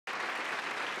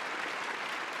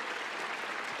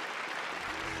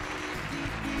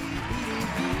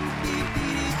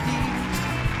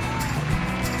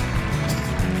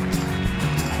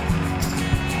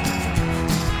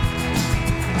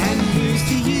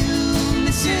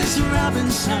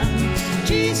Robinson.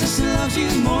 Jesus loves you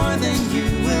more than you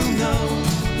will know.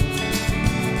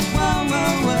 Whoa,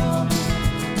 whoa, whoa.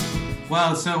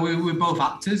 Well, so we're both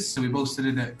actors, so we both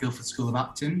studied at Guildford School of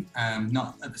Acting,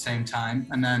 not at the same time,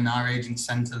 and then our agent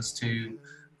sent us to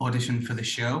audition for the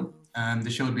show. The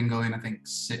show had been going, I think,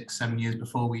 6-7 years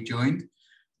before we joined,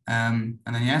 and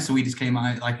then yeah, so we just came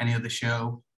out like any other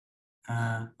show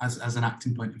as an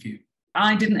acting point of view.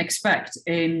 I didn't expect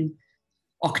in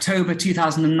October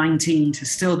 2019 to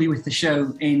still be with the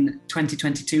show in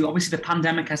 2022. Obviously, the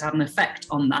pandemic has had an effect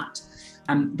on that.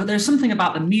 But there's something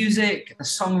about the music, the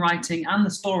songwriting, and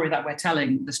the story that we're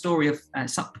telling, the story of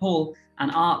Paul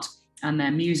and Art and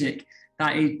their music,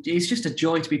 that it's just a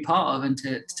joy to be part of and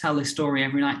to tell this story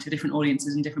every night to different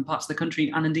audiences in different parts of the country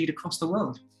and indeed across the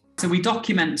world. So we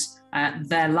document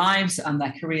their lives and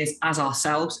their careers as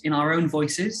ourselves in our own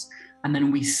voices, and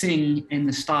then we sing in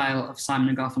the style of Simon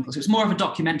and Garfunkel. So it's more of a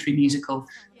documentary musical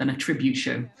than a tribute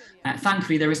show.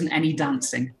 Thankfully, there isn't any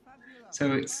dancing.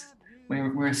 So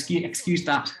we're excused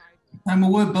that.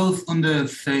 We're both under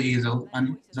 30 years old,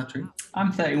 Andy, is that true?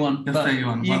 I'm 31. You're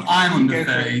 31. Well, I'm under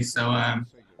 30, so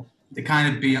they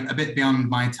kind of be a bit beyond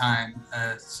my time,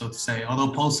 so to say.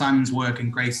 Although Paul Simon's work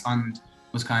in Graceland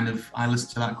was kind of, I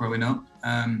listened to that growing up.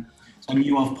 So I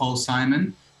knew of Paul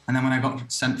Simon, and then when I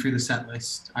got sent through the set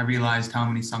list, I realised how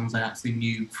many songs I actually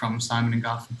knew from Simon and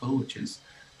Garfunkel, which is,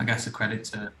 I guess, a credit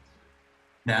to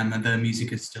them, and their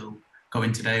music is still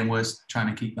going today, and we're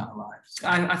trying to keep that alive. So.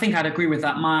 I think I'd agree with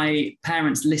that. My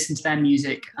parents listened to their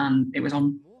music, and it was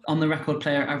on the record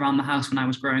player around the house when I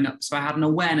was growing up, so I had an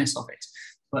awareness of it.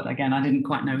 But again, I didn't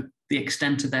quite know the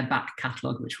extent of their back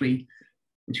catalogue, which we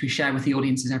share with the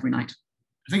audiences every night.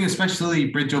 I think especially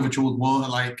Bridge Over Troubled Water,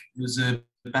 like, it was a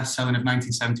best-selling of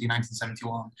 1970,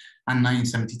 1971, and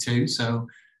 1972. So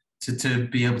to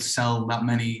be able to sell that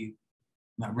many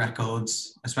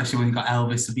records, especially when you got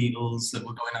Elvis, the Beatles that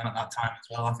were going on at that time as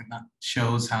well, I think that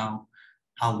shows how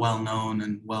well known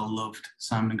and well loved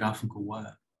Simon and Garfunkel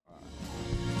were.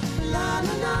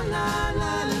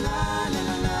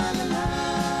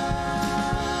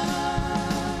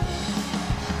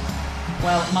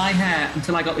 Well, my hair,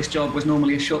 until I got this job, was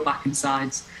normally a short back and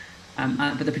sides.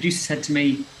 But the producer said to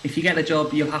me, if you get the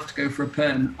job, you'll have to go for a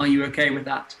perm. Are you okay with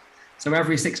that? So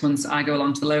every 6 months, I go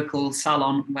along to the local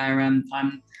salon where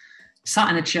I'm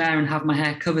sat in a chair and have my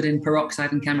hair covered in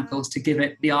peroxide and chemicals to give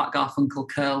it the Art Garfunkel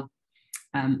curl.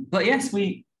 But yes,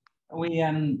 we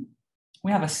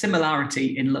have a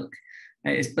similarity in look,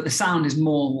 but the sound is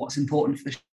more what's important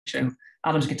for the show.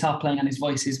 Adam's guitar playing and his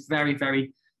voice is very,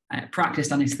 very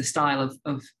practiced, and it's the style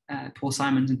of Paul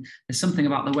Simon's. And there's something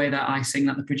about the way that I sing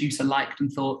that the producer liked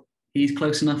and thought he's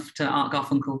close enough to Art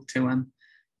Garfunkel to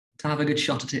have a good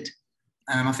shot at it.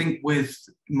 I think with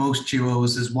most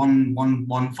duos, there's one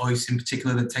voice in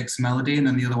particular that takes the melody, and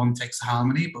then the other one takes the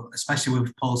harmony. But especially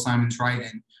with Paul Simon's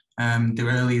writing, the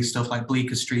earlier stuff like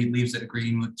Bleecker Street, Leaves That Are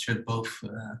Green, which are both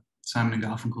Simon and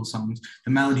Garfunkel songs,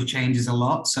 the melody changes a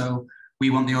lot. So we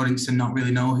want the audience to not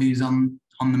really know who's on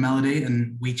the melody,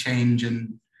 and we change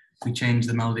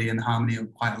the melody and the harmony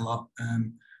up quite a lot,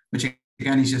 which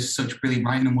again is just such brilliant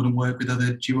writing and wouldn't work with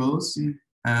other duos.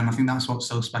 I think that's what's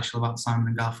so special about Simon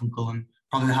and Garfunkel, and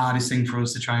probably the hardest thing for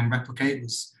us to try and replicate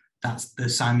was that's the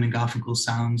Simon and Garfunkel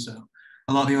sound. So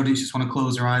a lot of the audience just want to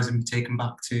close their eyes and be taken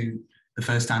back to the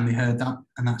first time they heard that,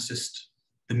 and that's just,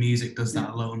 the music does that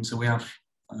alone. So we have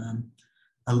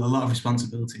a lot of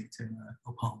responsibility to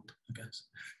uphold, I guess.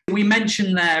 We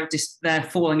mentioned their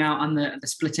falling out and the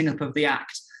splitting up of the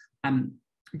act,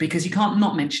 because you can't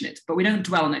not mention it, but we don't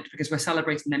dwell on it because we're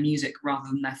celebrating their music rather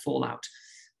than their fallout.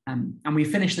 And we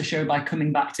finished the show by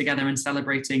coming back together and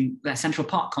celebrating their Central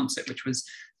Park concert, which was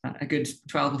a good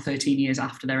 12 or 13 years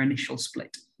after their initial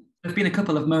split. There's been a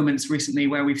couple of moments recently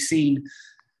where we've seen,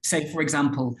 say, for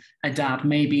example, a dad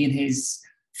maybe in his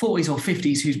 40s or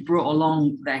 50s who's brought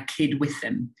along their kid with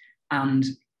them. And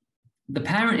the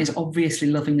parent is obviously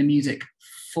loving the music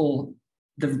for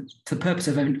the purpose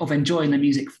of enjoying the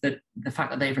music, for the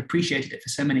fact that they've appreciated it for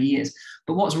so many years.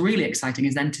 But what's really exciting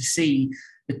is then to see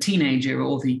the teenager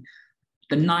or the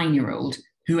 9-year-old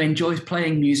who enjoys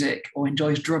playing music or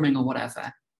enjoys drumming or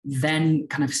whatever, then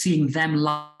kind of seeing them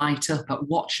light up at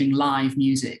watching live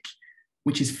music,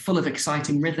 which is full of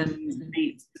exciting rhythms,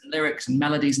 beats, lyrics and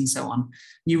melodies and so on.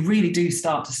 You really do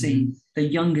start to see the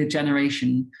younger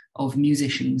generation of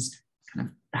musicians kind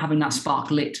of having that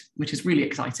spark lit, which is really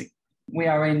exciting. We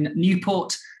are in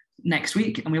Newport next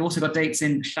week, and we've also got dates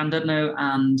in Llandudno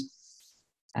and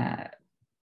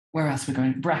where else we're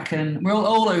going? Brecon. We're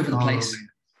all over the place.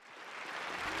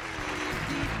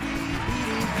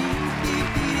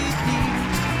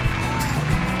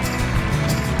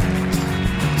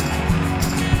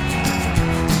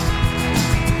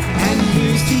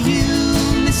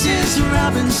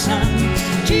 Son.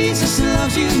 Jesus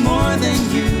loves you more than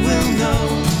you will know.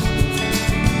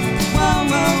 Whoa,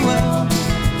 whoa, whoa.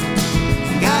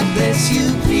 God bless you,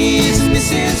 please,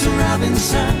 Mrs.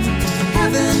 Robinson.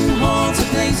 Heaven holds a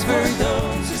place for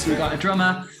those. So we've got a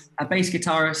drummer, a bass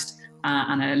guitarist,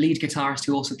 and a lead guitarist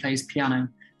who also plays piano.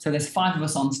 So there's 5 of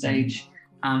us on stage,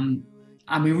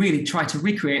 and we really try to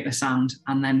recreate the sound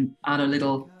and then add a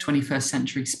little 21st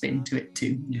century spin to it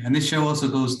too. Yeah, and this show also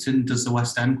does the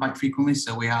West End quite frequently.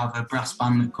 So we have a brass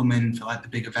band that come in for like the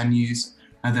bigger venues,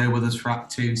 and they're with us for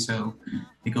Act 2. So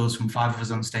it goes from 5 of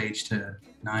us on stage to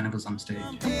 9 of us on stage.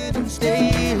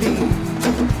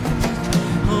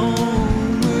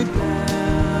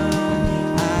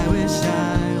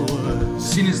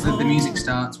 As soon as the music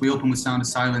starts, we open with Sound of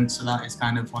Silence, so that is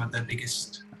kind of one of the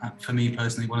biggest, for me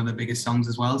personally, one of the biggest songs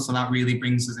as well. So that really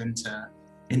brings us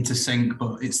into sync.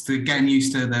 But it's the getting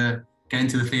used to getting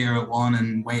to the theatre at 1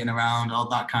 and waiting around, all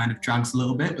that kind of drags a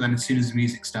little bit. But then as soon as the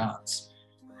music starts,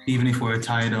 even if we're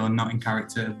tired or not in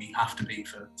character, we have to be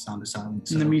for Sound of Silence.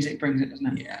 So. And the music brings it,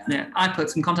 doesn't it? Yeah. I put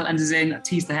some contact lenses in,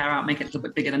 tease the hair out, make it a little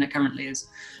bit bigger than it currently is.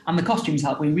 And the costumes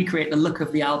help. We recreate the look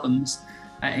of the albums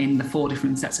in the 4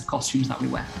 different sets of costumes that we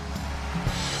wear.